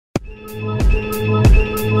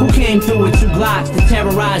came through with 2 Glocks to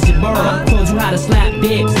terrorize your borough. Told you how to slap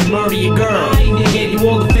dicks and murder your girl. Gave you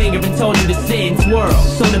all the finger and told you to sit and twirl.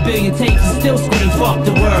 So the billion tapes and still scream fuck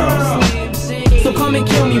the world. So come and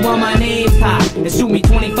kill me while my name's hot, and shoot me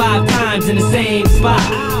 25 times in the same spot.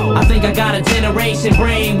 I think I got a generation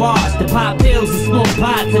brainwashed to pop pills and smoke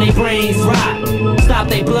pot till they brains rot. Stop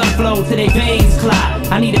they blood flow till they veins clot.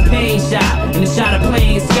 I need a pain shot and a shot of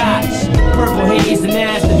plain scotch. Purple haze and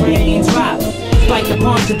as the rain drops. Spike the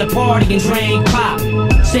punch at the party and drain pop.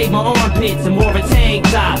 Shave my armpits and wore a tank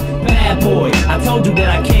top. Bad boy, I told you that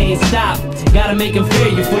I can't stop. Gotta make them feel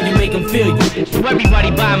you before you make them feel you. So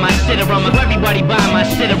everybody buy my shit around. Everybody buy my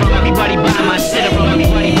shit around. Everybody buy my shit around.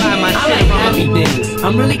 Everybody buy my shit around. I like happy things,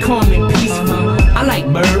 I'm really calm and peaceful. I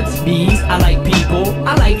like birds, bees, I like people.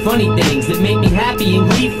 I like funny things that make me happy and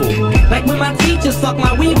gleeful. Like when my teacher sucked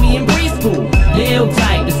my wee-wee in preschool. The ill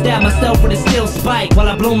type to stab myself with a steel spike while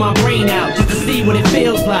I blow my brain out just to see what it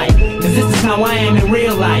feels like. Cause this is how I am in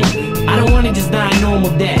real life. I don't wanna just die a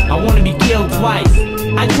normal death, I wanna be killed twice.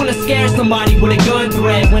 I just wanna scare somebody with a gun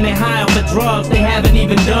threat when they high off the drugs they haven't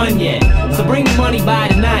even done yet. So bring the money by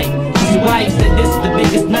tonight. Cause your wife said this is the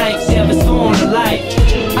biggest night she ever saw in her life.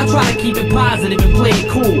 I try to keep it positive and play it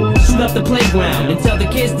cool. Shoot up the playground and tell the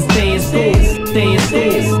kids to stay in school. Stay in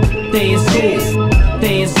school, stay in school,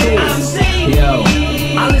 stay in school. I'm Shady. Yo,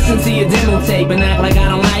 I listen to your demo tape and act like I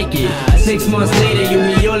don't like it. 6 months later you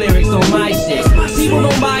hear your lyrics on my shit. People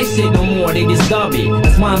don't buy shit no more, they just dub it.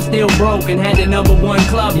 That's why I'm still broke and had the #1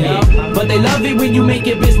 club hit. But they love it when you make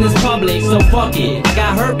your business public, so fuck it. I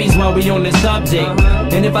got herpes while we on this subject.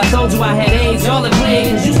 And if I told you I had AIDS, y'all would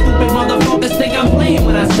play. Cause you stupid motherfuckers think I'm playing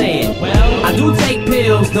when I say it. Well, I do take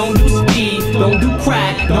pills, don't do speed, don't do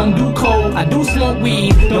crack, don't do coke. I do smoke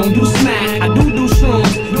weed, don't do smack. I do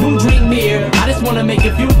shrooms, do drink beer. I just wanna make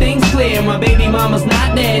a few things clear. My baby mama's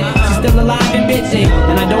not dead, she's still alive and bitching.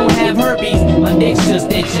 And I don't have herpes, my dick's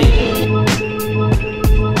just itching.